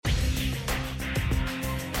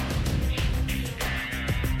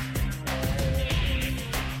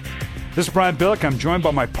This is Brian Billick. I'm joined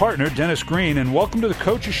by my partner, Dennis Green, and welcome to the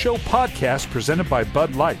Coach's Show podcast presented by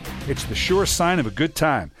Bud Light. It's the sure sign of a good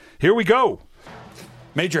time. Here we go.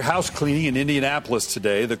 Major house cleaning in Indianapolis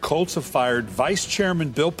today. The Colts have fired Vice Chairman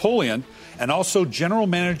Bill Polian and also General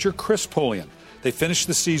Manager Chris Polian. They finished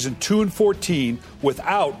the season 2-14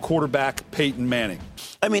 without quarterback Peyton Manning.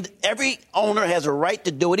 I mean, every owner has a right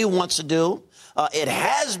to do what he wants to do. It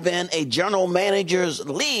has been a general manager's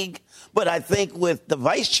league. But I think with the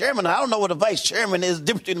vice chairman, I don't know what a vice chairman is, the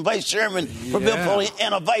difference between a vice chairman for Bill Polian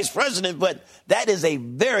and a vice president, but that is a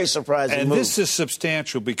very surprising move. And this is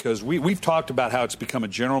substantial because we've talked about how it's become a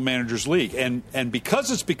general manager's league. And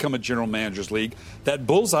because it's become a general manager's league, that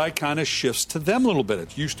bullseye kind of shifts to them a little bit.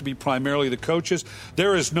 It used to be primarily the coaches.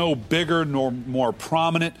 There is no bigger nor more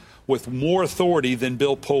prominent with more authority than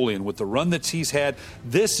Bill Polian. With the run that he's had,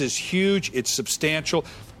 this is huge. It's substantial.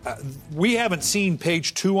 We haven't seen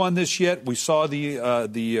page 2 on this yet. We saw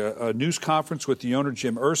the news conference with the owner,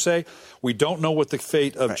 Jim Irsay. We don't know what the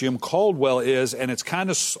fate of Jim Caldwell is, and it's kind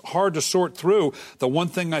of hard to sort through. The one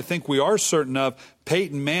thing I think we are certain of,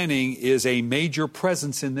 Peyton Manning is a major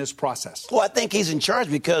presence in this process. Well, I think he's in charge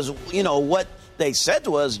because, you know, what they said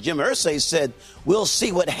to us, Jim Irsay said, we'll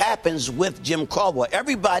see what happens with Jim Caldwell.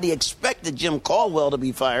 Everybody expected Jim Caldwell to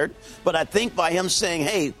be fired, but I think by him saying,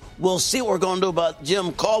 hey, we'll see what we're going to do about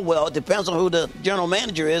Jim Caldwell, it depends on who the general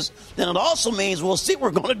manager is, then it also means we'll see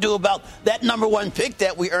what we're going to do about that number 1 pick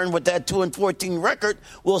that we earned with that 2-14 record.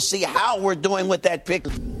 We'll see how we're doing with that pick.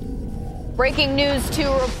 Breaking news to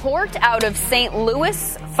report out of St.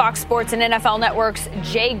 Louis. Fox Sports and NFL Network's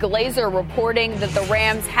Jay Glazer reporting that the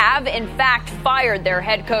Rams have, in fact, fired their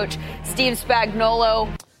head coach, Steve Spagnuolo.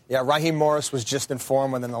 Yeah, Raheem Morris was just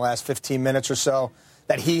informed within the last 15 minutes or so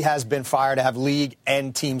that he has been fired. I have league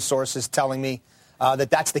and team sources telling me that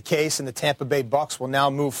that's the case, and the Tampa Bay Bucs will now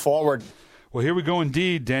move forward. Well, here we go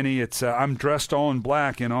indeed, Denny. It's I'm dressed all in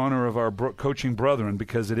black in honor of our coaching brethren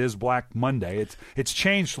because it is Black Monday. It's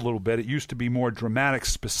changed a little bit. It used to be more dramatic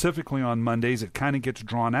specifically on Mondays. It kind of gets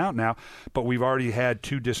drawn out now, but we've already had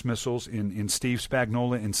 2 dismissals in Steve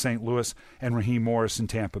Spagnuolo in St. Louis and Raheem Morris in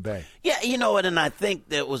Tampa Bay. Yeah, you know what, and I think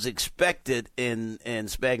that was expected in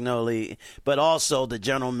Spagnuolo, but also the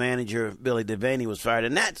general manager, Billy Devaney, was fired,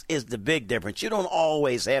 and that is the big difference. You don't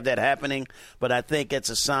always have that happening, but I think it's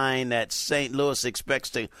a sign that St. Louis expects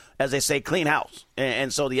to, as they say, clean house.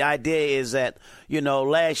 And so the idea is that, you know,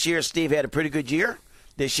 last year Steve had a pretty good year.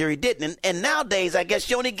 This year he didn't. And nowadays, I guess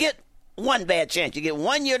you only get one bad chance. You get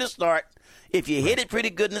 1 year to start. If you hit it pretty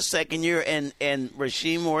good in the second year, and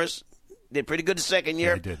Raheem Morris did pretty good the second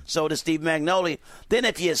year, so did Steve Spagnuolo. Then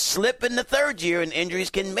if you slip in the third year, and injuries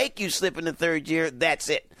can make you slip in the third year, that's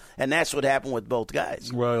it. And that's what happened with both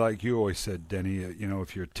guys. Well, like you always said, Denny, you know,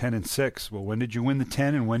 if you're 10-6, well, when did you win the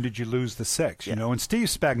 10 and when did you lose the 6? You know, and Steve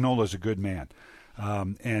Spagnuolo is a good man,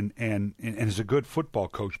 and is a good football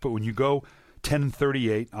coach. But when you go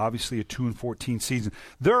 10-38, obviously a 2-14 season,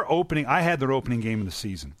 I had their opening game of the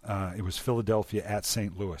season. It was Philadelphia at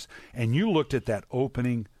St. Louis, and you looked at that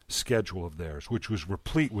opening schedule of theirs, which was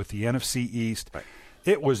replete with the NFC East. Right.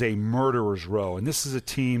 It was a murderer's row, and this is a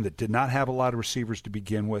team that did not have a lot of receivers to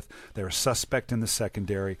begin with. They're a suspect in the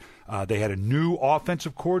secondary. They had a new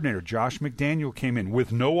offensive coordinator. Josh McDaniel came in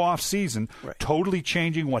with no offseason, totally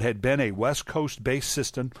changing what had been a West Coast-based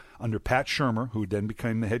system under Pat Shurmur, who then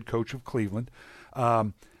became the head coach of Cleveland.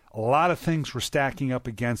 A lot of things were stacking up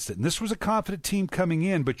against it. And this was a confident team coming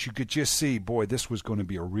in, but you could just see, boy, this was going to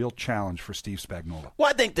be a real challenge for Steve Spagnuolo. Well,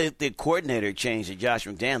 I think the coordinator change to Josh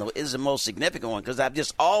McDaniel is the most significant one because I've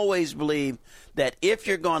just always believed that if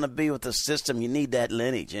you're going to be with the system, you need that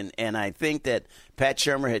lineage. And I think that Pat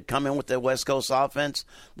Shurmur had come in with the West Coast offense.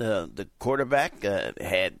 The quarterback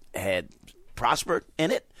had prospered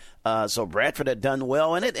in it. So Bradford had done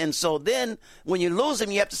well in it. And so then when you lose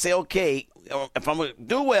him, you have to say, okay, if I'm going to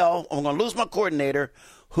do well, I'm going to lose my coordinator.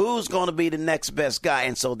 Who's going to be the next best guy?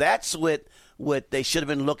 And so that's what they should have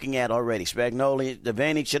been looking at already. Spagnuolo,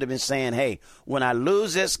 Devaney should have been saying, hey, when I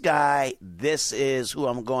lose this guy, this is who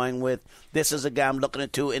I'm going with. This is a guy I'm looking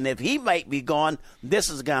to. And if he might be gone, this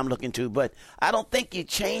is a guy I'm looking to. But I don't think you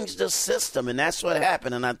change the system, and that's what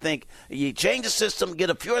happened. And I think you change the system, get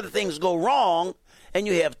a few other things go wrong, and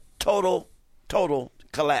you have total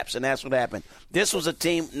collapse, and that's what happened. This was a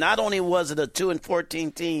team, not only was it a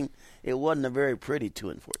 2-14 team, it wasn't a very pretty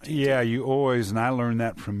 2-14 team. Yeah, you always, and I learned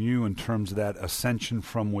that from you in terms of that ascension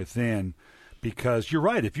from within. because you're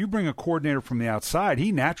right. If you bring a coordinator from the outside,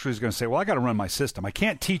 he naturally is going to say, well, I got to run my system. I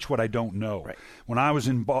can't teach what I don't know. Right. When I was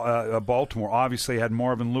in Baltimore, obviously I had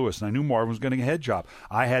Marvin Lewis, and I knew Marvin was going to get a head job.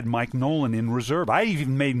 I had Mike Nolan in reserve. I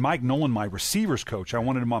even made Mike Nolan my receivers coach. I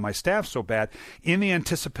wanted him on my staff so bad in the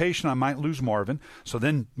anticipation I might lose Marvin. So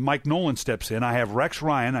then Mike Nolan steps in. I have Rex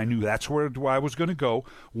Ryan. I knew that's where I was going to go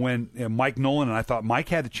when Mike Nolan, and I thought Mike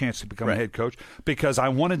had the chance to become a head coach because I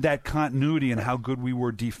wanted that continuity and how good we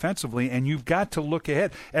were defensively. And you've got to look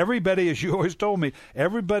ahead. Everybody, as you always told me,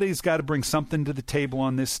 everybody's got to bring something to the table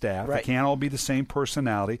on this staff. Right. It can't all be the same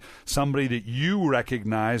personality. Somebody that you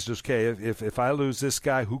recognized, okay, if I lose this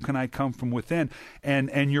guy, who can I come from within?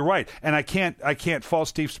 And you're right. And I can't fault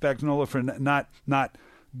Steve Spagnuolo for not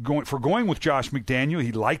going with Josh McDaniel.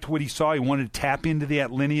 He liked what he saw. He wanted to tap into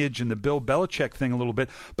that lineage and the Bill Belichick thing a little bit.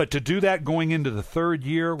 But to do that going into the third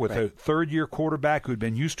year with a third-year quarterback who had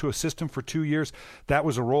been used to a system for 2 years, that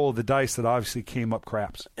was a roll of the dice that obviously came up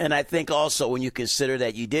craps. And I think also when you consider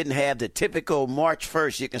that you didn't have the typical March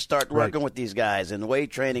 1st, you can start working with these guys and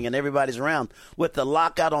weight training and everybody's around. With the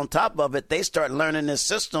lockout on top of it, they start learning this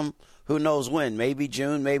system, who knows when, maybe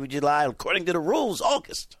June, maybe July, according to the rules,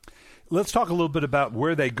 August. Let's talk a little bit about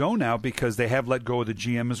where they go now because they have let go of the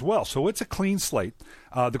GM as well. So it's a clean slate.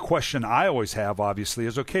 The question I always have, obviously,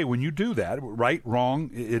 is, okay, when you do that, right,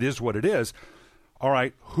 wrong, it is what it is. All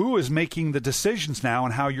right, who is making the decisions now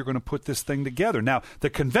on how you're going to put this thing together? Now, the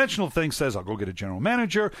conventional thing says, I'll go get a general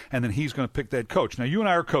manager, and then he's going to pick that coach. Now, you and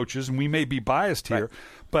I are coaches, and we may be biased here,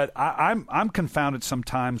 but I'm confounded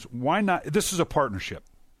sometimes. Why not? This is a partnership.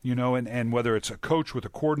 You know, and whether it's a coach with a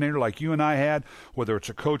coordinator like you and I had, whether it's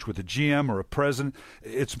a coach with a GM or a president,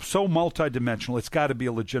 it's so multidimensional. It's got to be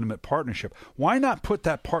a legitimate partnership. Why not put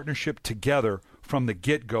that partnership together from the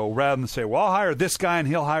get-go rather than say, well, I'll hire this guy and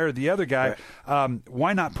he'll hire the other guy?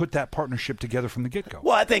 Why not put that partnership together from the get-go?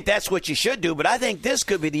 Well, I think that's what you should do, but I think this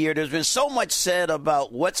could be the year. There's been so much said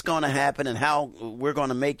about what's going to happen and how we're going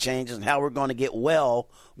to make changes and how we're going to get well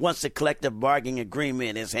once the collective bargaining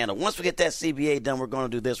agreement is handled. Once we get that CBA done, we're going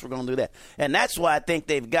to do this, we're going to do that. And that's why I think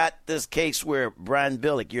they've got this case where Brian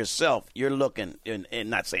Billick, yourself, you're looking, and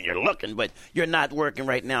not saying you're looking, but you're not working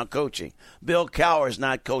right now coaching. Bill Cowher's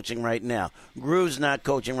not coaching right now. Gru's not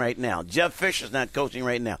coaching right now. Jeff Fisher's not coaching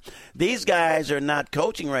right now. These guys are not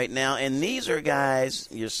coaching right now, and these are guys,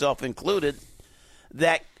 yourself included,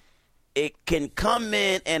 that it can come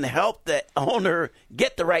in and help the owner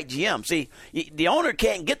get the right GM. See, the owner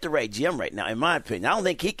can't get the right GM right now, in my opinion. I don't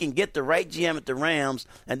think he can get the right GM at the Rams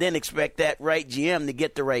and then expect that right GM to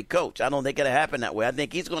get the right coach. I don't think it'll happen that way. I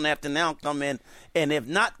think he's going to have to now come in and if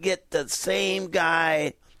not get the same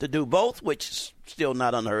guy to do both, which is still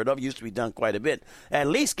not unheard of, used to be done quite a bit, at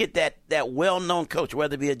least get that well-known coach,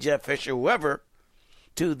 whether it be a Jeff Fisher or whoever,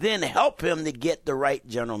 to then help him to get the right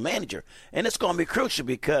general manager. And it's going to be crucial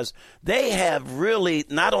because they have really,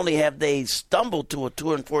 not only have they stumbled to a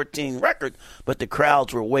 2-14 record, but the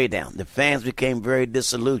crowds were way down. The fans became very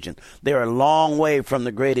disillusioned. They're a long way from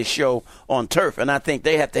the greatest show on turf. And I think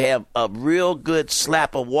they have to have a real good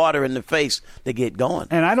slap of water in the face to get going.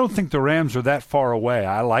 And I don't think the Rams are that far away.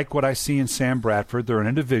 I like what I see in Sam Bradford. They're in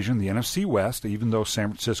a division, the NFC West, even though San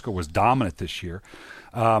Francisco was dominant this year,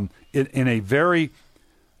 in a very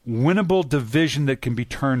winnable division that can be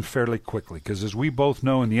turned fairly quickly. Because as we both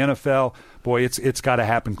know in the NFL, boy, it's got to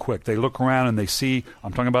happen quick. They look around and they see,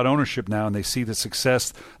 I'm talking about ownership now, and they see the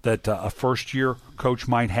success that a first-year coach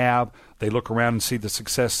might have. They look around and see the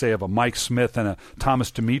success, say, of a Mike Smith and a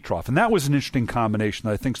Thomas Dimitroff. And that was an interesting combination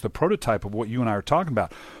that I think is the prototype of what you and I are talking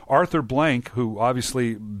about. Arthur Blank, who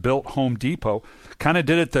obviously built Home Depot, kind of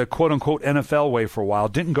did it the quote-unquote NFL way for a while.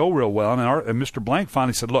 Didn't go real well. And Mr. Blank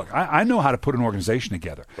finally said, look, I know how to put an organization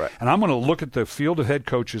together. Right. And I'm going to look at the field of head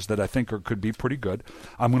coaches that I think could be pretty good.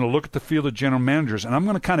 I'm going to look at the field of general managers, and I'm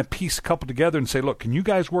going to kind of piece a couple together and say, look, can you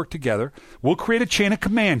guys work together? We'll create a chain of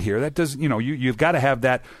command here. That doesn't, you've got to have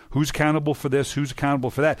that. Who's accountable for this? Who's accountable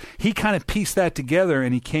for that? He kind of pieced that together,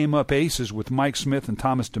 and he came up aces with Mike Smith and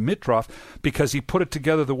Thomas Dimitroff because he put it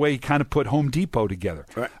together the way he kind of put Home Depot together.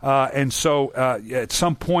 Right. And so at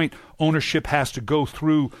some point, ownership has to go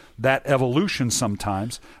through that evolution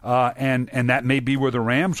sometimes, and that may be where the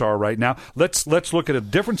Rams are right now. Let's look at a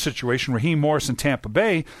different situation. Raheem Morris in Tampa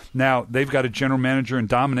Bay. Now they've got a general manager in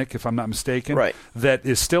Dominic, if I'm not mistaken, right, that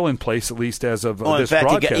is still in place at least as of this in fact,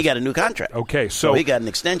 broadcast. he got a new contract. Okay, so he got an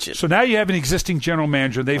extension. So now you have an existing general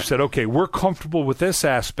manager. They've said, okay, we're comfortable with this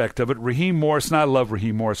aspect of it. Raheem Morris, and I love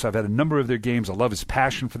Raheem Morris. I've had a number of their games. I love his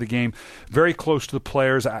passion for the game. Very close to the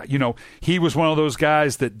players. He was one of those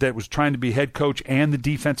guys that was trying to be head coach and the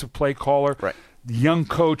defensive play caller. Right. young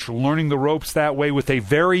coach learning the ropes that way with a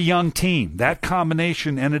very young team. That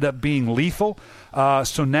combination ended up being lethal.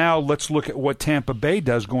 So now let's look at what Tampa Bay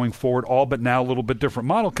does going forward, all but now a little bit different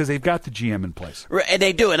model because they've got the GM in place. Right, and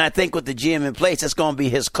they do, and I think with the GM in place, it's going to be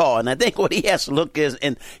his call. And I think what he has to look is,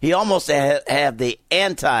 and he almost have the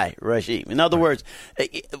anti-regime. In other words,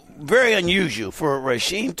 very unusual for a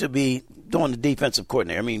regime to be doing the defensive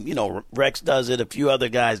coordinator. I mean, Rex does it, a few other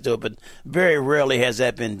guys do it, but very rarely has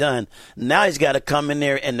that been done. Now he's got to come in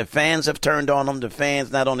there, and the fans have turned on him. The fans,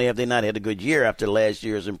 not only have they not had a good year after last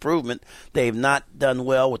year's improvement, they've not done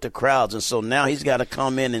well with the crowds. And so now he's got to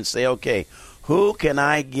come in and say, okay, who can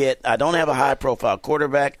I get? I don't have a high-profile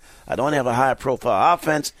quarterback. I don't have a high-profile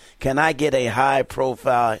offense. Can I get a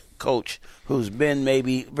high-profile coach who's been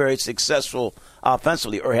maybe very successful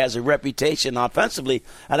offensively or has a reputation offensively?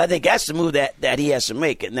 And I think that's the move that he has to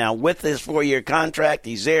make. Now, with his 4-year contract,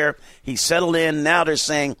 he's there. He's settled in. Now they're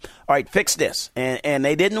saying, all right, fix this. And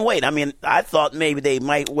they didn't wait. I mean, I thought maybe they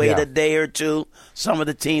might wait a day or two. Some of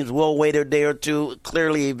the teams will wait a day or two,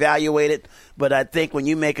 clearly evaluate it. But I think when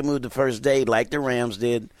you make a move the first day, like the Rams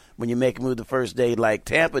did, when you make a move the first day like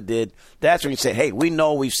Tampa did, that's when you say, hey, we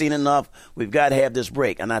know we've seen enough. We've got to have this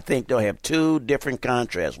break. And I think they'll have two different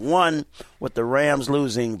contrasts. One, with the Rams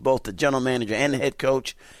losing both the general manager and the head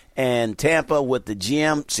coach, and Tampa with the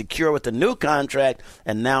GM secure with the new contract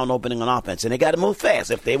and now an opening on offense. And they got to move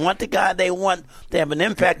fast. If they want the guy they want to have an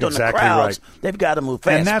impact on the crowds, they've got to move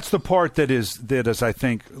fast. And that's the part that is I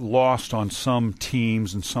think, lost on some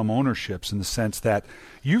teams and some ownerships in the sense that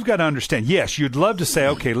you've got to understand, yes, you'd love to say,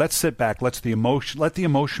 okay, let's sit back, let the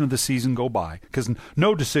emotion of the season go by, because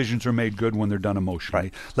no decisions are made good when they're done emotionally.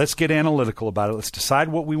 Right. Let's get analytical about it. Let's decide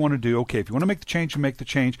what we want to do. Okay, if you want to make the change, you make the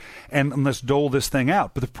change, and let's dole this thing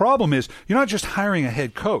out. But the problem is you're not just hiring a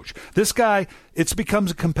head coach. This guy, it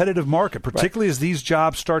becomes a competitive market, particularly as these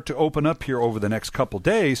jobs start to open up here over the next couple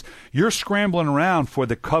days. You're scrambling around for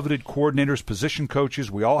the coveted coordinators, position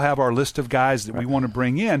coaches. We all have our list of guys that we want to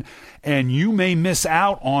bring in, and you may miss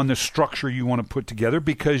out on the structure you want to put together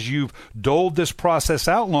because you've doled this process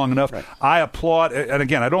out long enough. Right. I applaud, and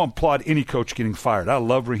again, I don't applaud any coach getting fired. I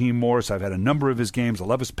love Raheem Morris. I've had a number of his games. I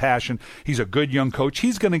love his passion. He's a good young coach.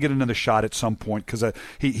 He's going to get another shot at some point because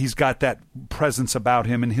he's got that presence about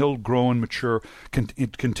him, and he'll grow and mature,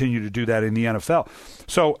 continue to do that in the NFL.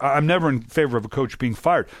 So I'm never in favor of a coach being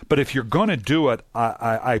fired. But if you're going to do it,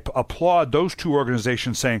 I applaud those two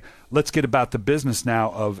organizations saying, let's get about the business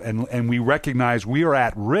now and we recognize we are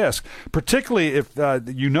at risk, particularly if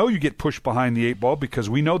you get pushed behind the 8 ball, because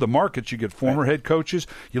we know the markets. You get former head coaches.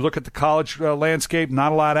 You look at the college landscape,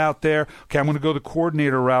 not a lot out there. Okay, I'm going to go the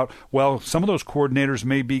coordinator route. Well, some of those coordinators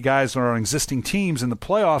may be guys that are on existing teams in the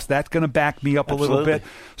playoffs. That's going to back me up a little bit.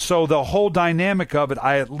 So the whole dynamic of it,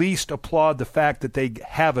 I at least applaud the fact that they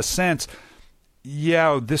have a sense,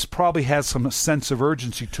 this probably has some sense of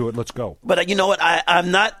urgency to it. Let's go. But you know what?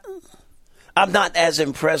 I'm not as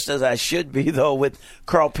impressed as I should be, though, with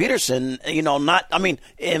Carl Peterson. In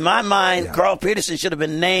my mind, Carl Peterson should have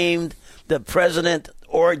been named the president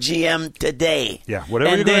or GM today. Yeah,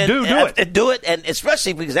 whatever you're going to do it. Do it, and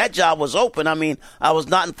especially because that job was open. I mean, I was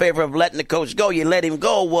not in favor of letting the coach go. You let him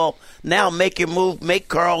go. Well, now make your move, make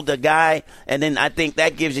Carl the guy, and then I think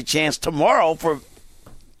that gives you a chance tomorrow for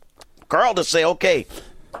Carl to say, okay,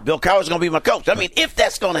 Bill Cowher's going to be my coach. I mean, if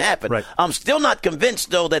that's going to happen. Right. I'm still not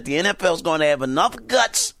convinced, though, that the NFL is going to have enough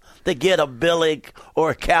guts to get a Billick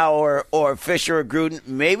or Cowher or Fisher or Gruden.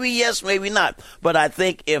 Maybe yes, maybe not. But I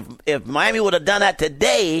think if Miami would have done that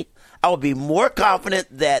today, I would be more confident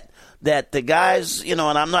that the guys, and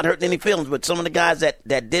I'm not hurting any feelings, but some of the guys that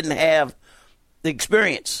didn't have the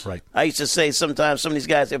experience. Right. I used to say sometimes some of these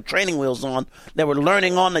guys have training wheels on that were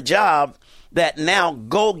learning on the job, that now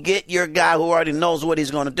go get your guy who already knows what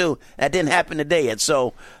he's going to do. That didn't happen today yet.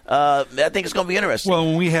 So I think it's going to be interesting. Well,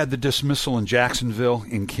 when we had the dismissal in Jacksonville,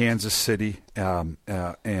 in Kansas City, and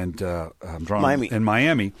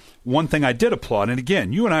Miami, one thing I did applaud, and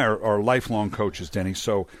again, you and I are lifelong coaches, Denny,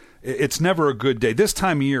 so it's never a good day. This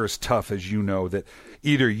time of year is tough, as you know, that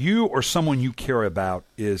either you or someone you care about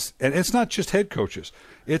is, and it's not just head coaches,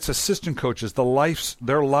 it's assistant coaches, their lives,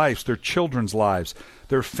 their children's lives,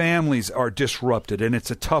 their families are disrupted, and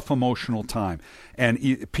it's a tough emotional time.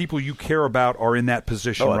 And people you care about are in that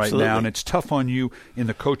position right now, and it's tough on you in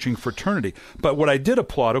the coaching fraternity. But what I did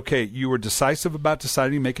applaud, okay, you were decisive about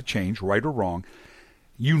deciding to make a change, right or wrong.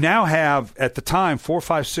 You now have, at the time, 4,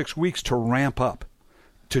 5, 6 weeks to ramp up,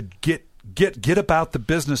 to get about the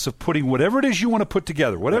business of putting whatever it is you want to put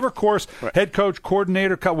together, whatever course, head coach,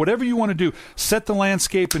 coordinator, whatever you want to do, set the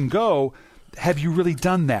landscape and go. have you really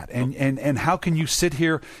done that? And how can you sit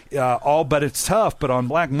here but it's tough, but on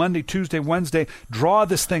Black Monday, Tuesday, Wednesday, draw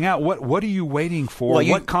this thing out? What are you waiting for? Well,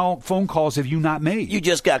 what phone calls have you not made? You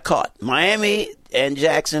just got caught. Miami and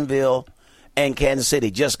Jacksonville and Kansas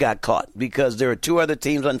City just got caught because there are two other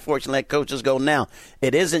teams, unfortunately, let coaches go now.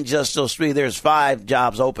 It isn't just those three. There's 5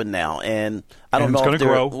 jobs open now, and I don't know if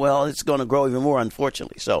they're – well, it's going to grow even more,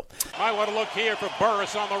 unfortunately. So I want to look here for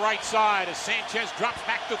Burris on the right side as Sanchez drops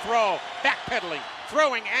back to throw, backpedaling,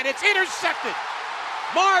 throwing, and it's intercepted.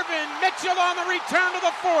 Marvin Mitchell on the return to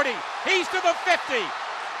the 40. He's to the 50.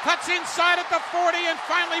 Cuts inside at the 40 and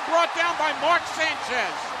finally brought down by Mark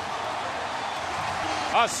Sanchez.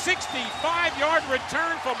 A 65-yard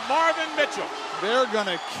return from Marvin Mitchell. They're going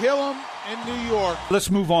to kill him in New York.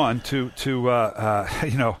 Let's move on to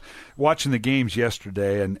watching the games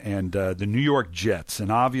yesterday and the New York Jets,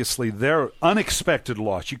 and obviously their unexpected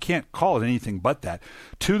loss, you can't call it anything but that,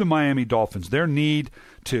 to the Miami Dolphins. Their need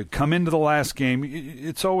to come into the last game,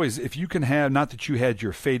 it's always, if you can have, not that you had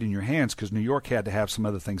your fate in your hands because New York had to have some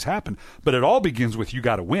other things happen, but it all begins with you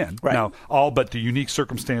got to win. Right. Now, all but the unique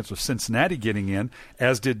circumstance of Cincinnati getting in,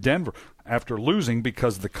 as did Denver after losing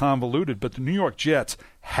because of the convoluted, but the New York Jets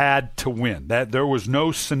had to win. That there was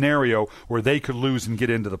no scenario where they could lose and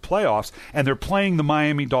get into the playoffs, and they're playing the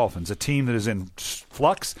Miami Dolphins, a team that is in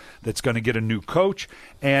flux, that's going to get a new coach,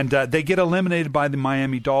 and they get eliminated by the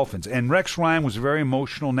Miami Dolphins. And Rex Ryan was very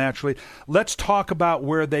emotional naturally. Let's talk about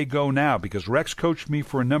where they go now, because Rex coached me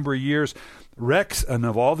for a number of years. Rex, and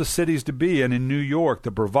of all the cities to be in New York,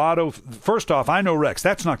 the bravado, first off, I know Rex.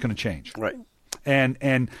 That's not going to change. Right.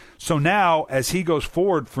 And so now, as he goes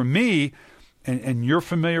forward, for me, and you're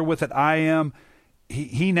familiar with it, I am,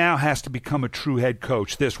 he now has to become a true head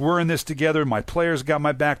coach. We're in this together. My players got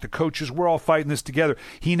my back. The coaches, we're all fighting this together.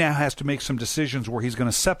 He now has to make some decisions where he's going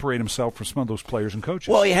to separate himself from some of those players and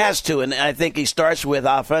coaches. Well, he has to, and I think he starts with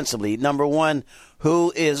offensively. Number one,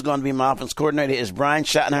 who is going to be my offense coordinator? Is Brian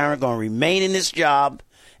Schottenheimer going to remain in this job?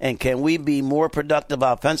 And can we be more productive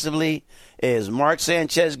offensively? Is Mark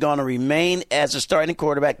Sanchez going to remain as a starting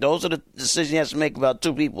quarterback? Those are the decisions he has to make about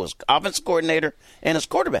two people, his offensive coordinator and his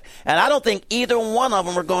quarterback. And I don't think either one of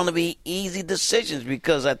them are going to be easy decisions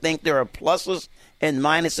because I think there are pluses and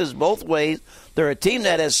minuses both ways. They're a team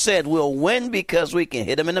that has said we'll win because we can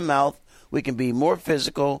hit them in the mouth. We can be more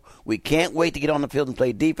physical. We can't wait to get on the field and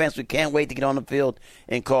play defense. We can't wait to get on the field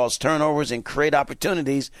and cause turnovers and create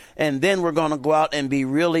opportunities. And then we're going to go out and be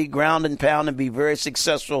really ground and pound and be very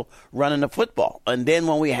successful running the football. And then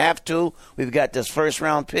when we have to, we've got this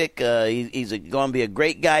first-round pick. He's going to be a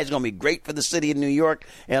great guy. He's going to be great for the city of New York,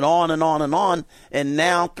 and on and on and on. And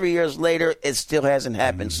now, 3 years later, it still hasn't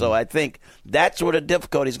happened. Mm-hmm. So I think that's where the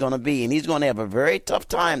difficulty is going to be. And he's going to have a very tough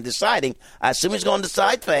time deciding. I assume he's going to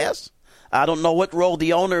decide fast. I don't know what role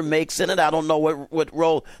the owner makes in it. I don't know what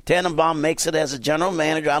role Tannenbaum makes it as a general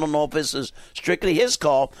manager. I don't know if this is strictly his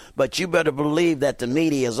call, but you better believe that the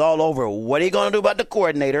media is all over. What are you going to do about the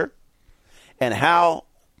coordinator, and how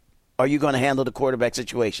are you going to handle the quarterback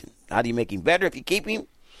situation? How do you make him better if you keep him,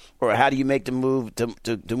 or how do you make the move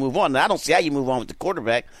to move on? And I don't see how you move on with the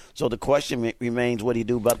quarterback, so the question remains, what do you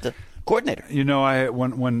do about the coordinator? You know,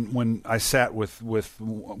 when I sat with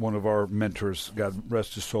one of our mentors, God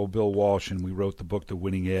rest his soul, Bill Walsh, and we wrote the book The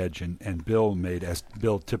Winning Edge, and Bill made, as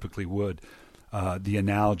Bill typically would, the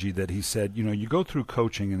analogy that he said, you know, you go through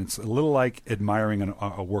coaching and it's a little like admiring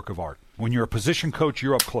a work of art. When you're a position coach,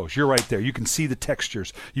 you're up close. You're right there. You can see the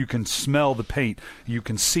textures. You can smell the paint. You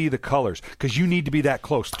can see the colors because you need to be that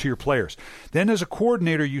close to your players. Then as a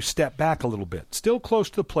coordinator, you step back a little bit. Still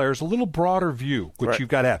close to the players, a little broader view, which you've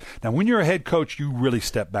got to have. Now, when you're a head coach, you really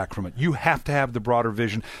step back from it. You have to have the broader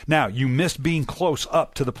vision. Now, you miss being close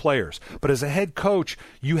up to the players. But as a head coach,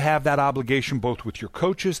 you have that obligation both with your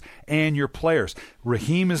coaches and your players.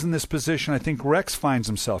 Raheem is in this position. I think Rex finds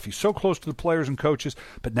himself. He's so close to the players and coaches,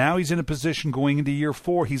 but now he's in a position going into year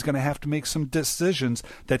 4. He's going to have to make some decisions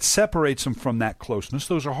that separates him from that closeness.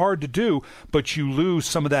 Those are hard to do, but you lose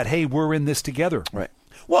some of that, hey, we're in this together. Right.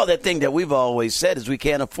 Well, the thing that we've always said is we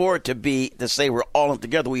can't afford to say we're all in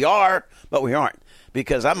together. We are, but we aren't.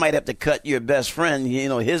 Because I might have to cut your best friend, you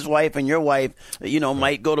know, his wife and your wife, you know,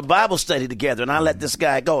 might go to Bible study together, and I let this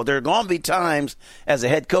guy go. There are going to be times as a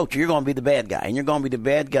head coach you're going to be the bad guy, and you're going to be the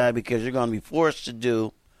bad guy because you're going to be forced to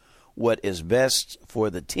do what is best for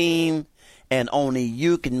the team, and only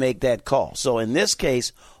you can make that call. So in this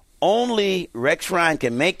case, only Rex Ryan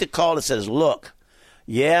can make the call that says, look,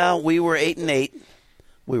 yeah, we were 8-8,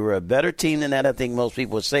 We were a better team than that. I think most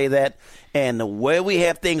people would say that. And the way we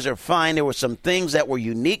have things are fine. There were some things that were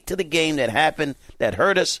unique to the game that happened that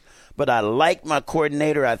hurt us. But I like my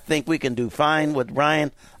coordinator. I think we can do fine with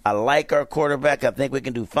Ryan. I like our quarterback. I think we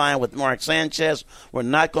can do fine with Mark Sanchez. We're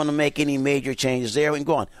not going to make any major changes there. We can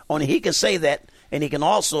go on. Only he can say that, and he can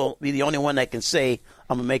also be the only one that can say,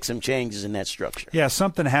 I'm going to make some changes in that structure. Yeah,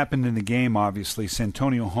 something happened in the game, obviously.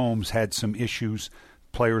 Santonio Holmes had some issues.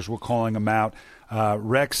 Players were calling him out.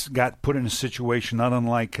 Rex got put in a situation not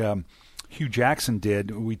unlike Hugh Jackson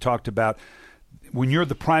did. We talked about when you're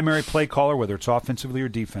the primary play caller, whether it's offensively or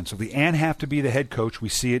defensively, and have to be the head coach. We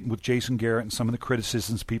see it with Jason Garrett and some of the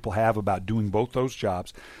criticisms people have about doing both those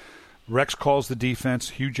jobs. Rex calls the defense.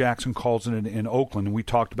 Hugh Jackson calls it in Oakland. And we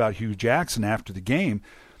talked about Hugh Jackson after the game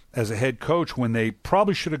as a head coach when they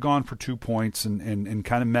probably should have gone for 2 points and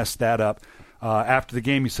kind of messed that up. After the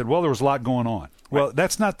game, he said, well, there was a lot going on. Well,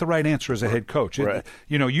 that's not the right answer as a head coach. Right.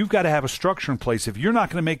 You've got to have a structure in place. If you're not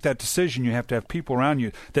going to make that decision, you have to have people around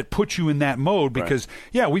you that put you in that mode because,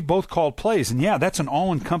 we both called plays. And, that's an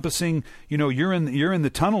all-encompassing, you're in the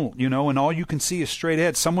tunnel, and all you can see is straight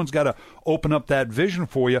ahead. Someone's got to open up that vision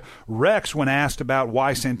for you. Rex, when asked about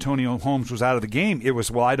why Santonio Holmes was out of the game, it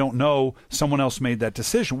was, well, I don't know. Someone else made that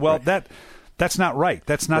decision. Well, that's not right.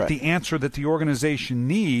 That's not the answer that the organization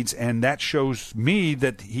needs, and that shows me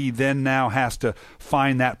that he then now has to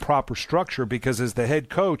find that proper structure because as the head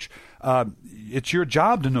coach, it's your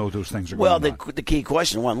job to know those things are going on. Well, the key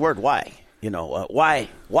question, one word, why?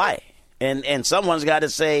 Why? And someone's got to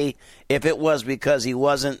say if it was because he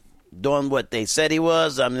wasn't doing what they said he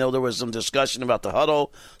was. I know there was some discussion about the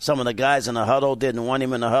huddle. Some of the guys in the huddle didn't want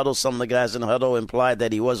him in the huddle. Some of the guys in the huddle implied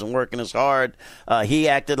that he wasn't working as hard. He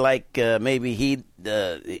acted like maybe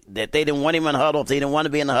that they didn't want him in the huddle. If they didn't want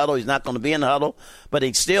to be in the huddle, he's not going to be in the huddle. But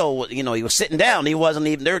he still, he was sitting down. He wasn't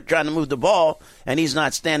even there trying to move the ball, and he's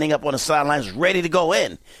not standing up on the sidelines ready to go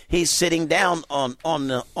in. He's sitting down on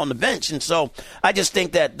the bench. And so I just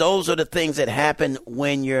think that those are the things that happen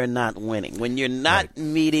when you're not winning, when you're not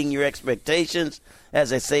meeting your expectations.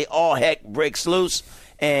 As they say, all heck breaks loose,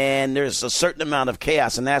 and there's a certain amount of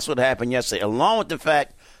chaos, and that's what happened yesterday, along with the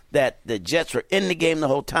fact that the Jets were in the game the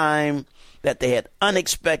whole time, that they had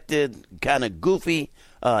unexpected, kind of goofy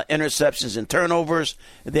interceptions and turnovers,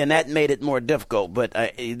 then that made it more difficult. But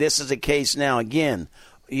this is a case now, again,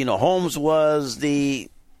 Holmes was the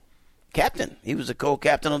captain. He was the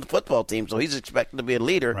co-captain of the football team, so he's expected to be a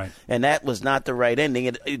leader, and that was not the right ending.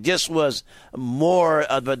 It just was more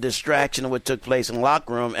of a distraction of what took place in the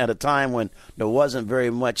locker room at a time when there wasn't very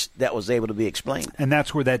much that was able to be explained. And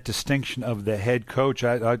that's where that distinction of the head coach,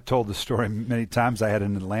 I told the story many times. I had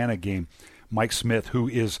an Atlanta game, Mike Smith, who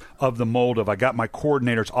is of the mold of I got my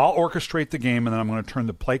coordinators, I'll orchestrate the game, and then I'm going to turn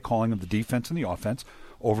the play calling of the defense and the offense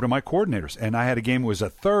over to my coordinators. And I had a game, it was a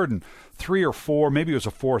 3rd and 3 or 4, maybe it was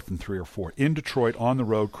a 4th and 3 or 4, in Detroit on the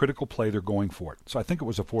road, critical play, they're going for it. So I think it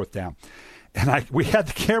was a 4th down. And we had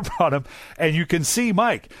the camera on him, and you can see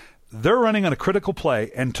Mike. They're running on a critical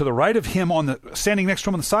play, and to the right of him, standing next to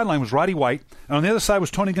him on the sideline was Roddy White, and on the other side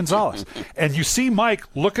was Tony Gonzalez. And you see Mike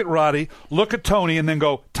look at Roddy, look at Tony, and then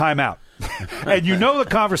go, timeout. And the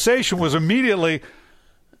conversation was immediately,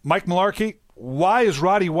 Mike Mularkey, why is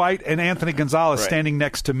Roddy White and Anthony Gonzalez standing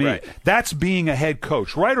next to me? Right. That's being a head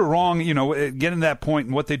coach. Right or wrong, getting to that point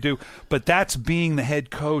and what they do, but that's being the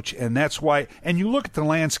head coach, and that's why. And you look at the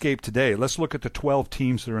landscape today. Let's look at the 12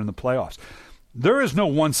 teams that are in the playoffs. There is no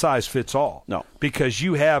one-size-fits-all. No. Because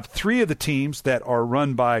you have 3 of the teams that are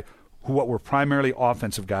run by what were primarily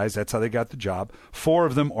offensive guys. That's how they got the job. 4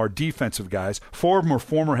 of them are defensive guys. 4 of them are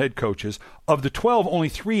former head coaches. Of the 12, only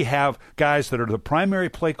 3 have guys that are the primary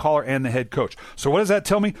play caller and the head coach. So what does that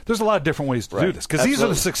tell me? There's a lot of different ways to do this because these are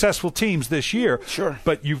the successful teams this year. Sure.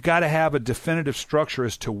 But you've got to have a definitive structure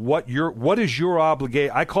as to what is your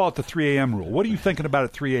obligation. I call it the 3 a.m. rule. What are you thinking about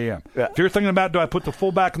at 3 a.m.? Yeah. If you're thinking about, do I put the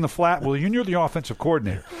fullback in the flat? Well, you're the offensive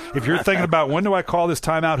coordinator. If you're thinking about, when do I call this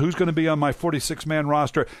timeout? Who's going to be on my 46-man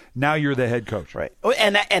roster? Now you're the head coach. Right.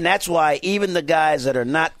 And that's why even the guys that are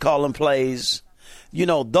not calling plays,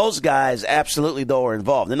 those guys absolutely, though, are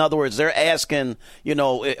involved. In other words, they're asking,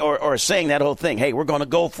 or saying that whole thing, hey, we're going to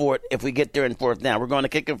go for it if we get there in 4th down. We're going to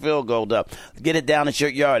kick a field goal up, get it down in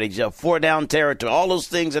short yardage, 4-down territory, all those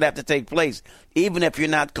things that have to take place. Even if you're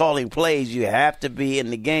not calling plays, you have to be in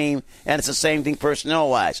the game, and it's the same thing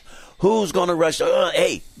personnel-wise. Who's going to rush?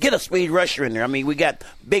 Hey, get a speed rusher in there. I mean, we got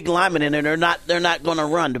big linemen in there. They're not going to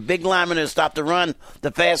run. The big linemen are to stop the run. The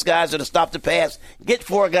fast guys are to stop the pass. Get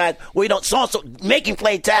 4 guys. We don't so making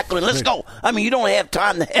play tackling. Let's go. I mean, you don't have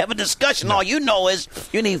time to have a discussion. No. All you know is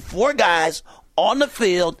you need 4 guys on the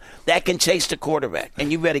field that can chase the quarterback.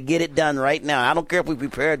 And you better get it done right now. I don't care if we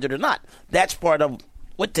prepared it or not. That's part of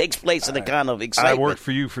what takes place in the kind of excitement. I worked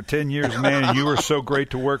for you for 10 years, man, and you were so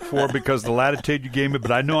great to work for because the latitude you gave me.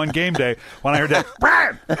 But I know on game day, when I heard that,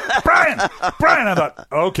 Brian, I thought,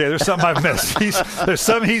 okay, there's something I've missed. There's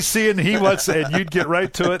something he's seeing he wants, and you'd get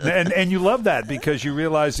right to it. And you love that because you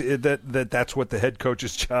realize that's what the head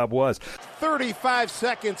coach's job was. 35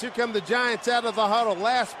 seconds. Here come the Giants out of the huddle.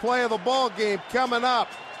 Last play of the ball game coming up.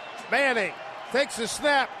 Manning takes a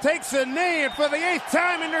snap, takes a knee, and for the 8th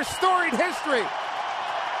time in their storied history,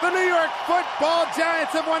 the New York Football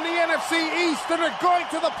Giants have won the NFC East and are going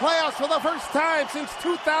to the playoffs for the first time since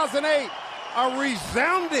 2008. A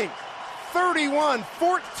resounding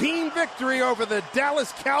 31-14 victory over the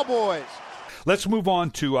Dallas Cowboys. Let's move on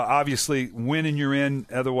to, obviously, win and you're in,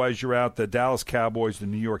 otherwise you're out. The Dallas Cowboys, the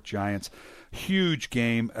New York Giants. Huge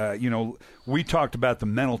game. We talked about the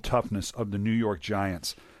mental toughness of the New York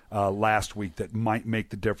Giants last week that might make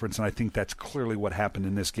the difference, and I think that's clearly what happened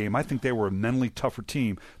in this game. I think they were a mentally tougher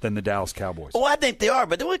team than the Dallas Cowboys. Oh, I think they are,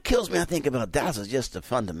 but what kills me, I think, about Dallas is just the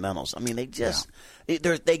fundamentals. I mean, they just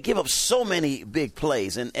they give up so many big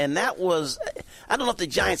plays, and that was – I don't know if the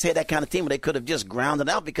Giants had that kind of team where they could have just grounded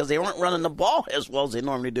out because they weren't running the ball as well as they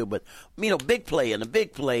normally do. But, big play and a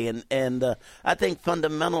big play, and I think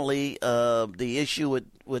fundamentally the issue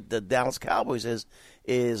with the Dallas Cowboys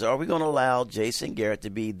is are we going to allow Jason Garrett to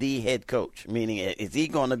be the head coach? Meaning, is he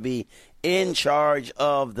going to be in charge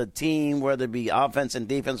of the team, whether it be offense and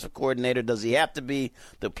defensive coordinator? Does he have to be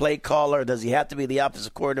the play caller? Does he have to be the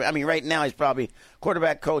offensive coordinator? I mean, right now he's probably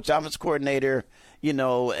quarterback coach, offensive coordinator,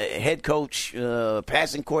 head coach,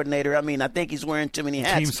 passing coordinator. I mean, I think he's wearing too many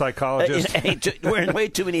hats. Team psychologist. Wearing way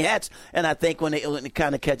too many hats, and I think when it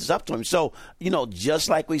kind of catches up to him. So, just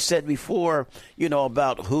like we said before,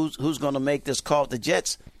 about who's going to make this call at the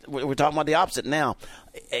Jets, we're talking about the opposite now.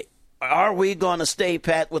 Are we going to stay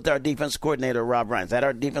pat with our defensive coordinator, Rob Ryan? Is that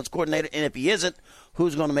our defense coordinator? And if he isn't,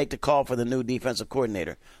 who's going to make the call for the new defensive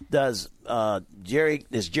coordinator? Is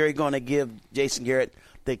Jerry going to give Jason Garrett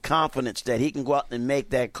the confidence that he can go out and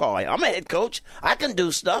make that call? I'm a head coach. I can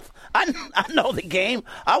do stuff. I know the game.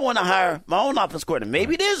 I want to hire my own offense coordinator.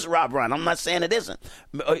 Maybe it is Rob Ryan. I'm not saying it isn't.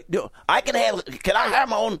 Can I hire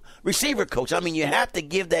my own receiver coach? I mean, you have to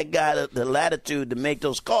give that guy the latitude to make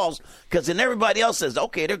those calls because then everybody else says,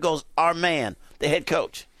 okay, there goes our man, the head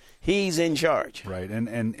coach. He's in charge. Right.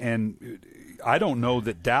 And I don't know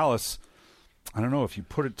that Dallas, I don't know if you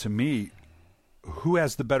put it to me, who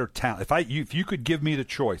has the better talent? If you could give me the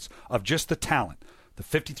choice of just the talent, the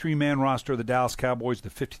 53-man roster of the Dallas Cowboys, the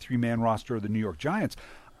 53-man roster of the New York Giants,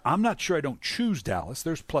 I'm not sure I don't choose Dallas.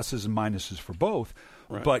 There's pluses and minuses for both.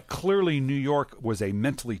 Right. But clearly New York was a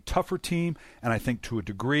mentally tougher team, and I think to a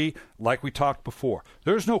degree, like we talked before,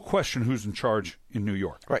 there's no question who's in charge in New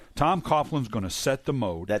York. Right. Tom Coughlin's going to set the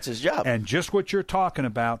mode. That's his job. And just what you're talking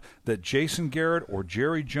about, that Jason Garrett or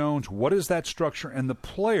Jerry Jones, what is that structure? And the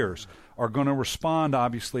players are going to respond,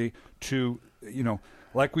 obviously, to,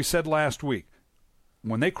 like we said last week,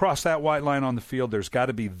 when they cross that white line on the field, there's got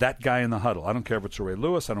to be that guy in the huddle. I don't care if it's Ray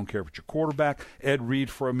Lewis. I don't care if it's your quarterback, Ed Reed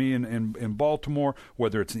for me in Baltimore,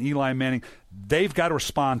 whether it's an Eli Manning. They've got to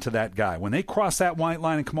respond to that guy. When they cross that white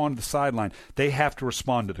line and come onto the sideline, they have to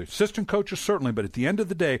respond to the assistant coaches, certainly, but at the end of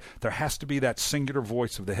the day, there has to be that singular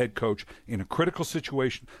voice of the head coach in a critical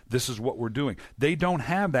situation. This is what we're doing. They don't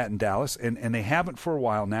have that in Dallas, and they haven't for a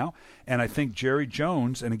while now, and I think Jerry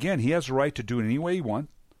Jones, and again, he has the right to do it any way he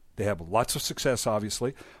wants. They have lots of success,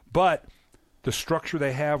 obviously, but the structure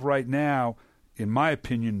they have right now, in my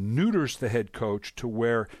opinion, neuters the head coach to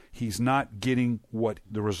where he's not getting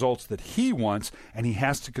the results that he wants, and he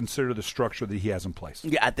has to consider the structure that he has in place.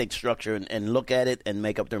 Yeah, I think structure and look at it and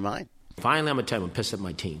make up their mind. Finally, I'm going to tell you, I'm pissed at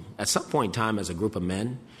my team. At some point in time, as a group of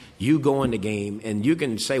men, you go in the game, and you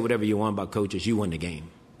can say whatever you want about coaches. You win the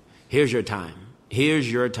game. Here's your time.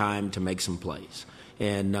 Here's your time to make some plays.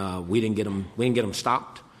 And we didn't get them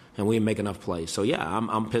stopped. And we didn't make enough plays. So, yeah,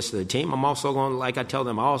 I'm pissed at the team. I'm also going, like I tell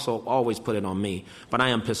them, I also always put it on me. But I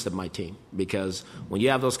am pissed at my team because when you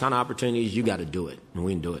have those kind of opportunities, you got to do it, and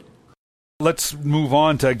we didn't do it. Let's move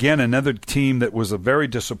on to, again, another team that was a very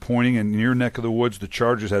disappointing in your neck of the woods. The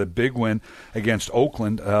Chargers had a big win against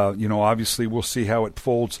Oakland. Obviously we'll see how it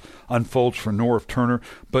unfolds for Norv Turner.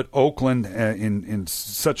 But Oakland in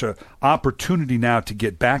such an opportunity now to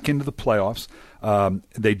get back into the playoffs.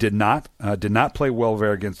 They did not play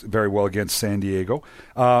very well against San Diego.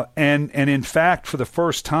 And in fact, for the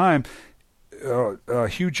first time,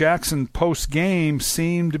 Hugh Jackson post-game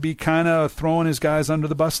seemed to be kind of throwing his guys under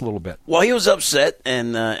the bus a little bit. Well, he was upset,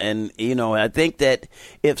 and I think that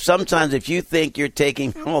if you think you're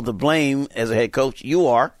taking all the blame as a head coach, you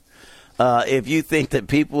are. If you think that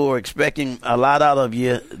people are expecting a lot out of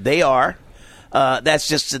you, they are. That's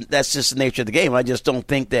just the nature of the game. I just don't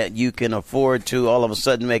think that you can afford to all of a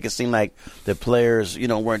sudden make it seem like the players,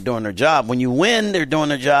 weren't doing their job. When you win, they're doing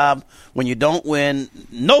their job. When you don't win,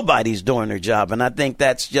 nobody's doing their job. And I think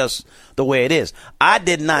that's just the way it is. I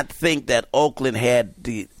did not think that Oakland had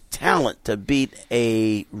the talent to beat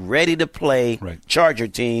a ready-to-play Charger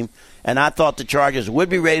team. And I thought the Chargers would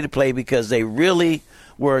be ready to play because they really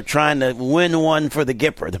were trying to win one for the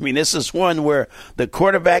Gipper. I mean, this is one where the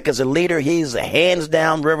quarterback is a leader. He's a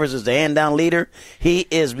hands-down. Rivers is the hand-down leader. He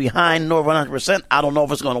is behind Norv 100%. I don't know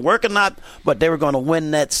if it's going to work or not, but they were going to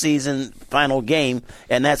win that season final game,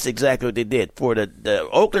 and that's exactly what they did. For the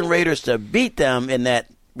Oakland Raiders to beat them in that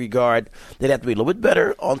regard, they'd have to be a little bit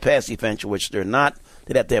better on pass defense, which they're not.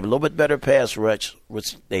 They'd have to have a little bit better pass rush,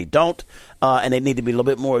 which they don't, and they need to be a little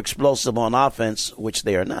bit more explosive on offense, which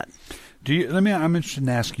they are not. I'm interested in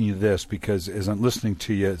asking you this because as I'm listening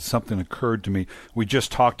to you, something occurred to me. We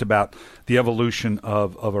just talked about the evolution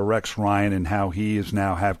of a Rex Ryan and how he is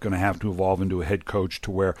now going to have to evolve into a head coach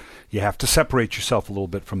to where you have to separate yourself a little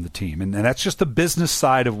bit from the team. And that's just the business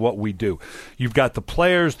side of what we do. You've got the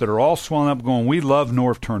players that are all swelling up going, we love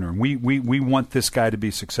Norv Turner, and we want this guy to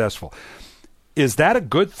be successful. Is that a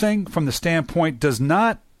good thing from the standpoint, does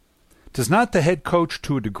not the head coach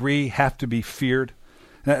to a degree have to be feared?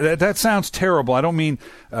 That sounds terrible. I don't mean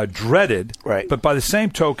dreaded, right? But by the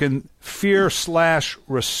same token,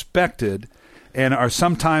 fear/respected, and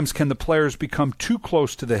sometimes can the players become too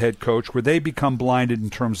close to the head coach where they become blinded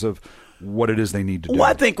in terms of what it is they need to do? Well,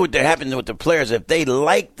 I think what happened with the players, if they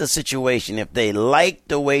like the situation, if they like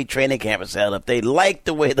the way training camp is held, if they like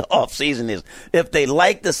the way the offseason is, if they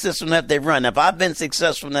like the system that they run, if I've been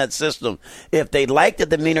successful in that system, if they like the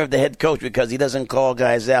demeanor of the head coach because he doesn't call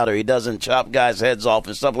guys out or he doesn't chop guys' heads off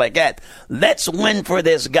and stuff like that, let's win for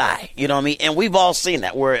this guy. You know what I mean? And we've all seen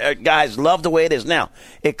that where guys love the way it is. Now,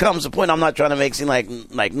 it comes to a point, I'm not trying to make it seem like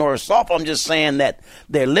Norris soft. I'm just saying that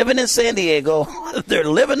they're living in San Diego. They're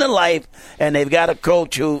living the life. And they've got a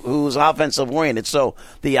coach who's offensive-oriented. So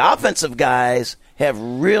the offensive guys have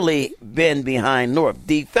really been behind Norv.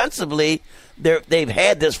 Defensively, they've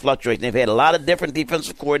had this fluctuation. They've had a lot of different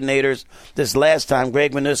defensive coordinators. This last time,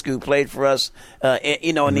 Greg Minuscu, who played for us,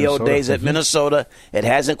 in the old days at Minnesota, it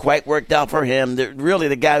hasn't quite worked out for him. Really,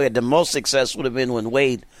 the guy who had the most success would have been when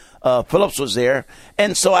Wade Phillips was there.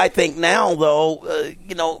 And so I think now, though,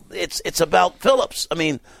 it's about Phillips. I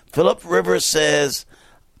mean, Phillip Rivers says,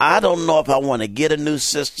 I don't know if I want to get a new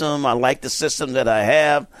system. I like the system that I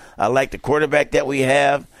have. I like the quarterback that we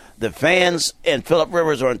have. The fans and Phillip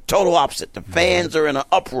Rivers are in total opposite. The fans are in an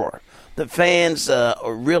uproar. The fans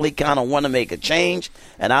really kind of want to make a change,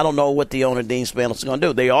 and I don't know what the owner, Dean Spanos, is going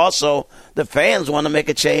to do. The fans want to make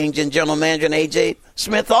a change in general manager and A.J.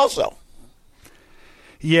 Smith also.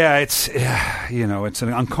 Yeah, it's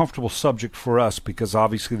an uncomfortable subject for us because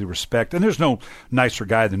obviously the respect, and there's no nicer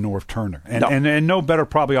guy than Norv Turner, and no better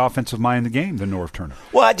probably offensive mind in the game than Norv Turner.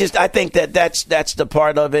 Well, I think that's the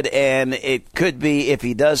part of it, and it could be if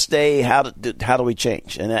he does stay, how do we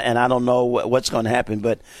change? And I don't know what's going to happen,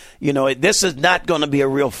 but this is not going to be a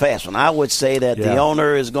real fast one. I would say that the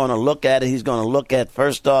owner is going to look at it. He's going to look at,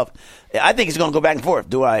 first off, I think he's going to go back and forth.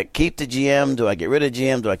 Do I keep the GM? Do I get rid of the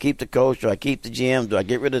GM? Do I keep the coach? Do I keep the GM? Do I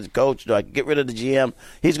get rid of the coach? Do I get rid of the GM?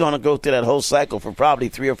 He's going to go through that whole cycle for probably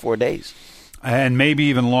 3 or 4 days. And maybe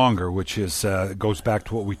even longer, which is goes back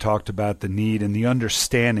to what we talked about, the need and the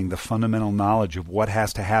understanding, the fundamental knowledge of what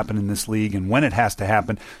has to happen in this league and when it has to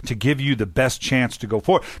happen to give you the best chance to go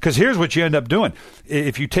forward. Because here's what you end up doing.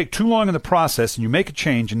 If you take too long in the process and you make a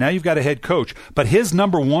change and now you've got a head coach, but his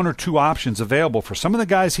number 1 or 2 options available for some of the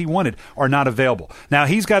guys he wanted are not available. Now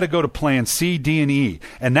he's got to go to plan C, D, and E.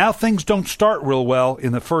 And now things don't start real well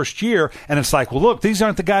in the first year. And it's like, well, look, these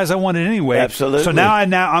aren't the guys I wanted anyway. Absolutely. So now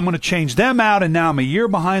I'm going to change them out. And now I'm a year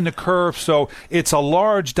behind the curve, so it's a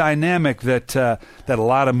large dynamic that a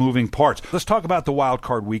lot of moving parts. Let's talk about the wild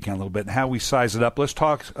card weekend a little bit and how we size it up. Let's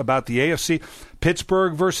talk about the AFC.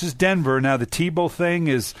 Pittsburgh versus Denver. Now, the Tebow thing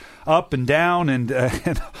is up and down and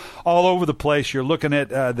all over the place. You're looking at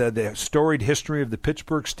the storied history of the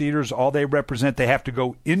Pittsburgh Steelers, all they represent. They have to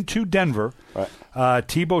go into Denver. Right.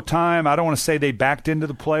 Tebow time, I don't want to say they backed into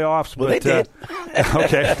the playoffs. Well, but, they did.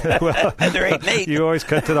 Okay. Well, they're 8-8. You always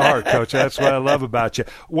cut to the heart, Coach. That's what I love about you.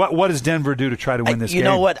 What does Denver do to try to win this game? You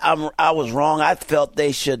know what? I was wrong. I felt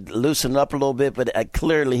they should loosen up a little bit, but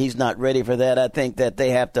clearly he's not ready for that. I think that they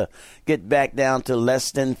have to get back down to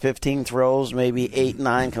less than 15 throws, maybe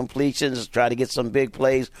 8-9 completions, try to get some big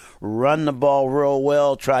plays, run the ball real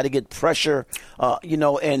well, try to get pressure,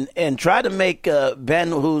 and try to make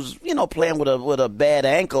Ben, who's, playing with a bad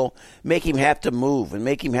ankle, make him have to move and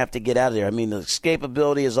make him have to get out of there. I mean, the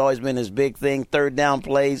escapability has always been his big thing. Third down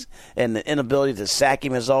plays and the inability to sack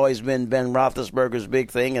him has always been Ben Roethlisberger's big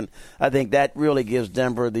thing, and I think that really gives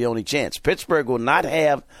Denver the only chance. Pittsburgh will not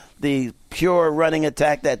have the pure running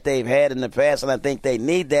attack that they've had in the past, and I think they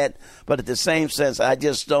need that. But at the same sense, I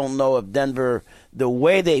just don't know if Denver, the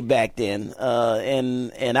way they backed in,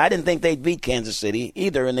 and I didn't think they'd beat Kansas City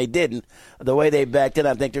either, and they didn't. The way they backed in,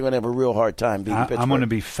 I think they're going to have a real hard time beating Pittsburgh. I'm going to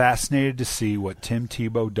be fascinated to see what Tim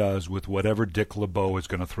Tebow does with whatever Dick LeBeau is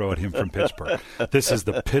going to throw at him from Pittsburgh. This is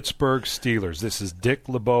the Pittsburgh Steelers. This is Dick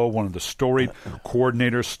LeBeau, one of the storied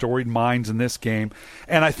coordinators, storied minds in this game.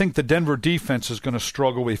 And I think the Denver defense is going to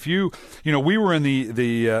struggle. If we were in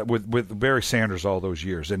the with Barry Sanders all those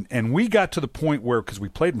years, and we got to the point where, because we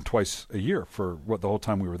played him twice a year for the whole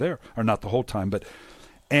time we were there, or not the whole time,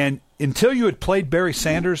 and until you had played Barry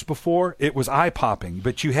Sanders before, it was eye-popping,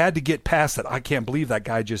 but you had to get past that. I can't believe that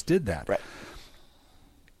guy just did that. Right.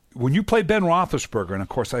 When you play Ben Roethlisberger, and of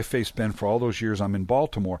course I faced Ben for all those years I'm in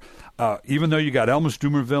Baltimore, even though you got Elvis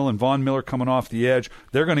Dumervil and Von Miller coming off the edge,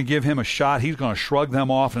 they're going to give him a shot. He's going to shrug them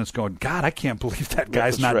off, and it's going, God, I can't believe that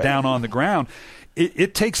guy's not down on the ground.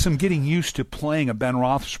 It takes some getting used to playing a Ben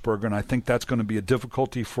Roethlisberger, and I think that's going to be a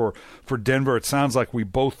difficulty for Denver. It sounds like we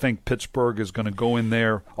both think Pittsburgh is going to go in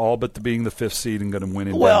there, all but being the 5th seed, and going to win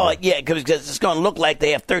in Denver. Yeah, because it's going to look like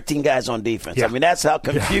they have 13 guys on defense. Yeah. I mean, that's how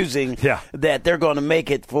confusing that they're going to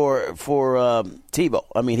make it for Tebow.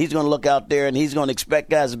 I mean, he's going to look out there, and he's going to expect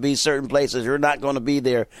guys to be certain places. You're not going to be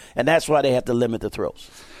there, and that's why they have to limit the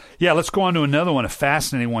throws. Yeah, let's go on to another one, a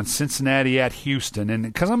fascinating one, Cincinnati at Houston. And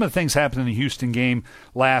because some of the things happened in the Houston game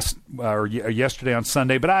yesterday on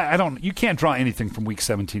Sunday, but you can't draw anything from Week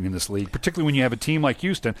 17 in this league, particularly when you have a team like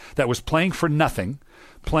Houston that was playing for nothing,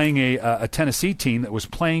 playing a Tennessee team that was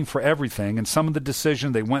playing for everything, and some of the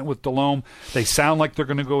decisions, they went with Delhomme. They sound like they're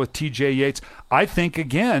going to go with T.J. Yates. I think,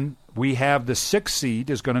 again, we have the 6th seed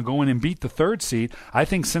is going to go in and beat the 3rd seed. I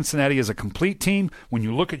think Cincinnati is a complete team. When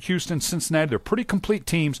you look at Houston, Cincinnati, they're pretty complete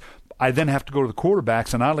teams. I then have to go to the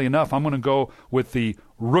quarterbacks, and oddly enough, I'm going to go with the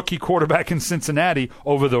rookie quarterback in Cincinnati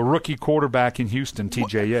over the rookie quarterback in Houston,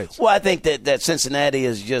 T.J. Yates. Well, I think that Cincinnati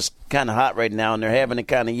is just kind of hot right now, and they're having a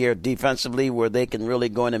kind of year defensively where they can really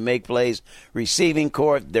go in and make plays. Receiving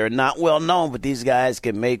court, they're not well known, but these guys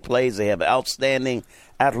can make plays. They have outstanding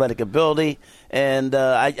athletic ability, and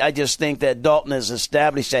I just think that Dalton has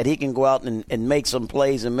established that he can go out and make some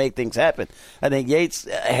plays and make things happen. I think Yates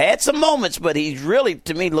had some moments, but he really,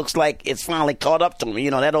 to me, looks like it's finally caught up to him.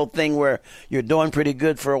 You know, that old thing where you're doing pretty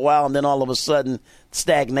good for a while, and then all of a sudden,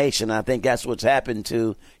 stagnation. I think that's what's happened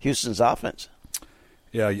to Houston's offense.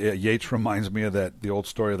 Yeah, Yates reminds me of the old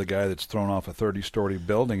story of the guy that's thrown off a 30-story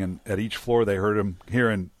building, and at each floor they heard him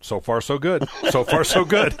hearing, so far so good, so far so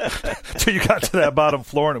good, till you got to that bottom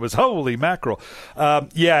floor, and it was, holy mackerel.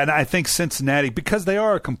 And I think Cincinnati, because they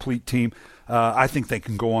are a complete team, I think they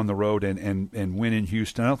can go on the road and win in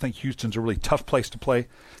Houston. I don't think Houston's a really tough place to play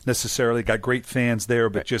necessarily. Got great fans there,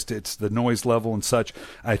 but just it's the noise level and such.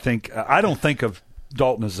 I don't think of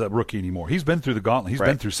Dalton is a rookie anymore. He's been through the gauntlet. He's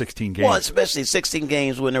been through 16 games. Well, especially 16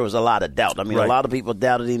 games when there was a lot of doubt. I mean, a lot of people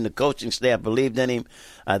doubted him. The coaching staff believed in him.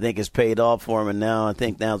 I think it's paid off for him, and I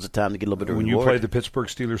think now's the time to get a little bit of reward. When you played the Pittsburgh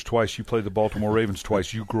Steelers twice, you played the Baltimore Ravens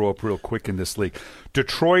twice, you grew up real quick in this league.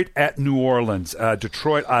 Detroit at New Orleans.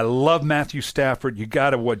 Detroit, I love Matthew Stafford. You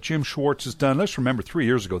got to what Jim Schwartz has done. Let's remember 3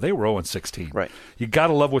 years ago, they were 0-16. Right. You got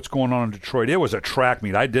to love what's going on in Detroit. It was a track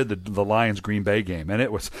meet. I did the Lions-Green Bay game, and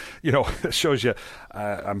it was, it shows you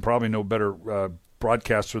I'm probably no better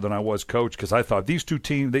broadcaster than I was coach, because I thought these two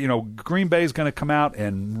teams, Green Bay is going to come out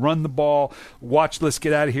and run the ball. Let's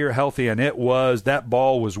get out of here healthy, and that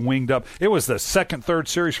ball was winged up. It was the second, third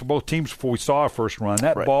series for both teams before we saw our first run.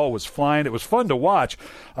 That ball was flying. It was fun to watch,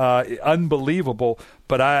 unbelievable.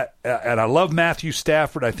 But I love Matthew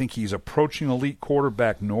Stafford. I think he's approaching elite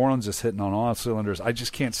quarterback. New Orleans is hitting on all cylinders. I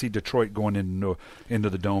just can't see Detroit going into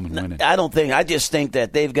the Dome and winning. I just think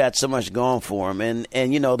that they've got so much going for them.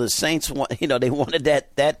 And the Saints, they wanted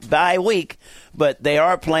that bye week, but they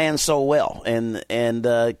are playing so well. And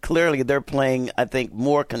clearly they're playing, I think,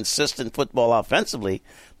 more consistent football offensively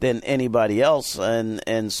than anybody else,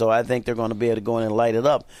 and so I think they're going to be able to go in and light it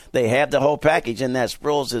up. They have the whole package, and that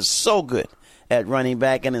Sproles is so good at running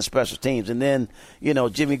back and in special teams. And then,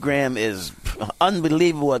 Jimmy Graham is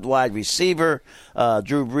unbelievable at wide receiver.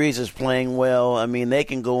 Drew Brees is playing well. I mean, they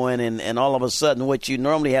can go in and all of a sudden what you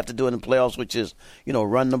normally have to do in the playoffs, which is,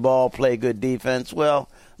 run the ball, play good defense. Well,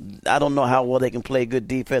 I don't know how well they can play good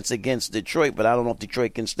defense against Detroit, but I don't know if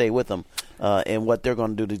Detroit can stay with them and what they're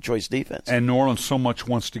going to do to Detroit's defense. And New Orleans so much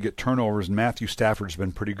wants to get turnovers, and Matthew Stafford's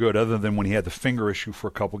been pretty good. Other than when he had the finger issue for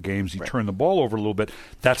a couple games, he turned the ball over a little bit.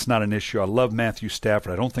 That's not an issue. I love Matthew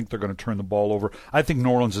Stafford. I don't think they're going to turn the ball over. I think New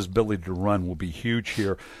Orleans' ability to run will be huge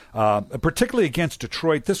here, particularly against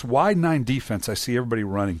Detroit. This wide 9 defense I see everybody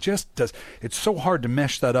running just does. It's so hard to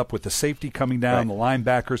mesh that up with the safety coming down, the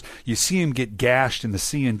linebackers. You see him get gashed in the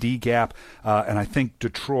C and D gap, and I think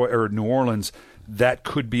Detroit or New Orleans, that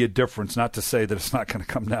could be a difference. Not to say that it's not going to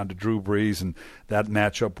come down to Drew Brees and that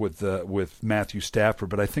matchup with Matthew Stafford,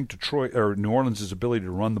 but I think Detroit or New Orleans' ability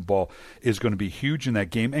to run the ball is going to be huge in that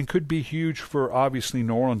game and could be huge for obviously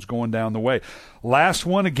New Orleans going down the way. Last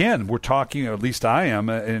one again, we're talking, or at least I am,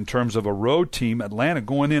 in terms of a road team, Atlanta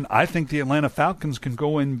going in. I think the Atlanta Falcons can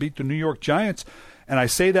go in and beat the New York Giants. And I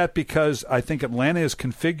say that because I think Atlanta is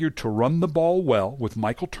configured to run the ball well with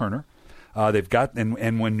Michael Turner. They've got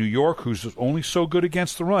and when New York, who's only so good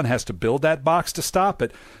against the run, has to build that box to stop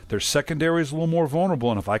it, their secondary is a little more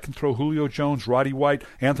vulnerable. And if I can throw Julio Jones, Roddy White,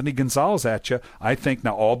 Anthony Gonzalez at you, I think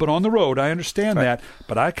now all but on the road. I understand that,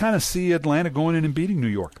 but I kind of see Atlanta going in and beating New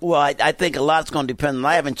York. Well, I think a lot's going to depend.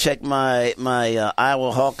 I haven't checked my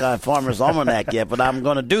Iowa Hawkeye Farmers Almanac yet, but I'm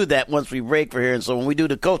going to do that once we break for here. And so when we do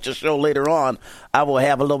the Culture Show later on, I will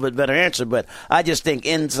have a little bit better answer. But I just think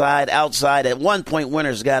inside, outside, at one point,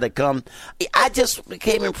 winner's got to come. I just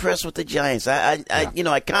became impressed with the Giants. I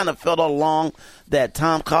kind of felt all along that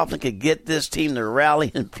Tom Coughlin could get this team to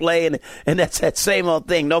rally and play, and that's that same old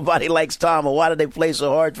thing. Nobody likes Tom, but why do they play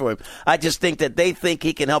so hard for him? I just think that they think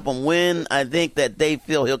he can help them win. I think that they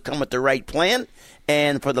feel he'll come with the right plan.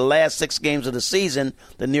 And for the last 6 games of the season,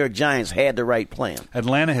 the New York Giants had the right plan.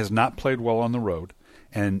 Atlanta has not played well on the road,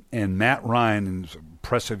 and Matt Ryan is an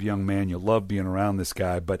impressive young man. You love being around this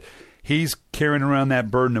guy, but he's carrying around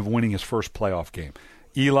that burden of winning his first playoff game.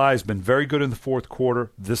 Eli's been very good in the fourth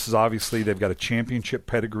quarter. This is obviously, they've got a championship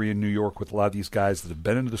pedigree in New York with a lot of these guys that have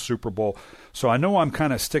been into the Super Bowl. So I know I'm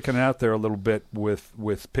kind of sticking out there a little bit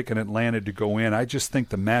with picking Atlanta to go in. I just think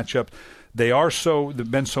the matchup,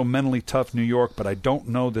 they've been so mentally tough, New York, but I don't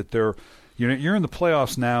know that you're in the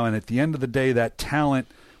playoffs now, and at the end of the day, that talent,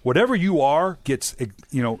 whatever you are, gets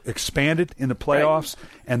expanded in the playoffs,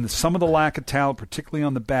 and some of the lack of talent, particularly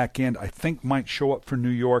on the back end, I think might show up for New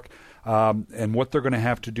York, and what they're going to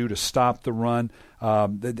have to do to stop the run.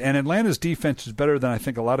 And Atlanta's defense is better than I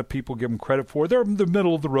think a lot of people give them credit for. They're in the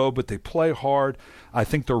middle of the road, but they play hard. I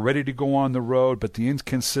think they're ready to go on the road, but the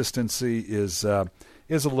inconsistency is a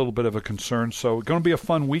little bit of a concern. So it's going to be a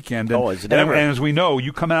fun weekend. And as we know,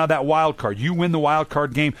 you come out of that wild card. You win the wild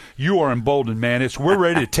card game, you are emboldened, man. We're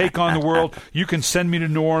ready to take on the world. You can send me to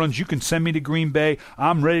New Orleans. You can send me to Green Bay.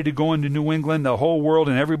 I'm ready to go into New England, the whole world,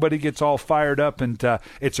 and everybody gets all fired up, and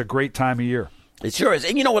it's a great time of year. It sure is.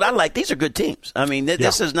 And you know what I like? These are good teams. I mean,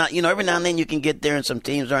 this is not, every now and then you can get there and some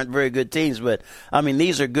teams aren't very good teams. But, I mean,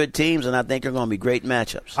 these are good teams, and I think they're going to be great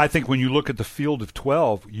matchups. I think when you look at the field of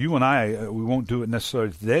 12, you and I, we won't do it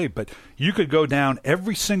necessarily today, but you could go down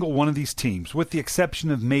every single one of these teams, with the exception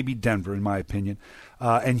of maybe Denver, in my opinion,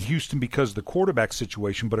 and Houston because of the quarterback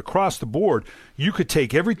situation. But across the board, you could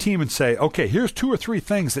take every team and say, okay, here's 2 or 3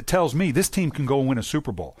 things that tells me this team can go win a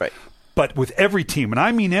Super Bowl. Right. But with every team, and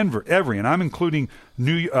I mean every, and I'm including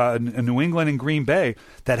New England and Green Bay,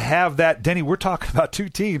 that have that. Denny, we're talking about 2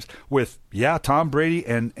 teams with, Tom Brady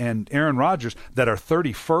and Aaron Rodgers that are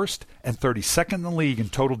 31st and 32nd in the league in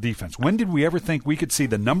total defense. When did we ever think we could see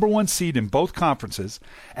the number 1 seed in both conferences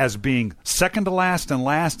as being second to last and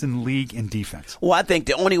last in the league in defense? Well, I think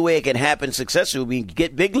the only way it can happen successfully would be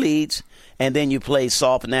get big leads, and then you play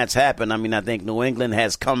soft, and that's happened. I mean, I think New England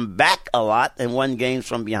has come back a lot and won games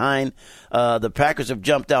from behind. The Packers have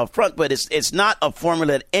jumped out front, but it's not a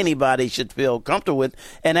formula that anybody should feel comfortable with.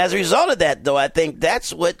 And as a result of that, though, I think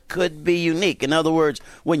that's what could be unique. In other words,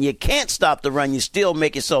 when you can't stop the run, you still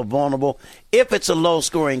make yourself vulnerable. If it's a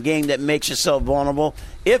low-scoring game, that makes yourself vulnerable.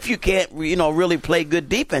 If you can't, really play good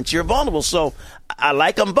defense, you're vulnerable. So I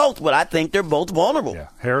like them both, but I think they're both vulnerable. Yeah.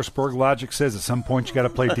 Harrisburg logic says at some point you got to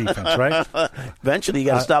play defense, right? Eventually, you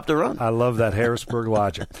got to stop the run. I love that Harrisburg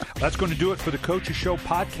logic. That's going to do it for the Coach's Show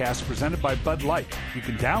podcast presented by Bud Light. You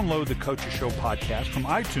can download the Coach's Show podcast from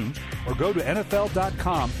iTunes or go to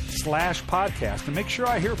NFL.com/podcast. And make sure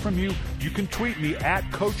I hear from you. You can tweet me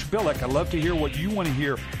at Coach Billick. I'd love to hear what you want to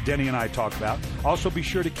hear Denny and I talk about. Also, be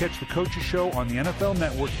sure to catch the Coach's Show on the NFL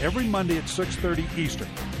Network every Monday at 6:30 Eastern.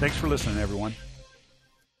 Thanks for listening, everyone.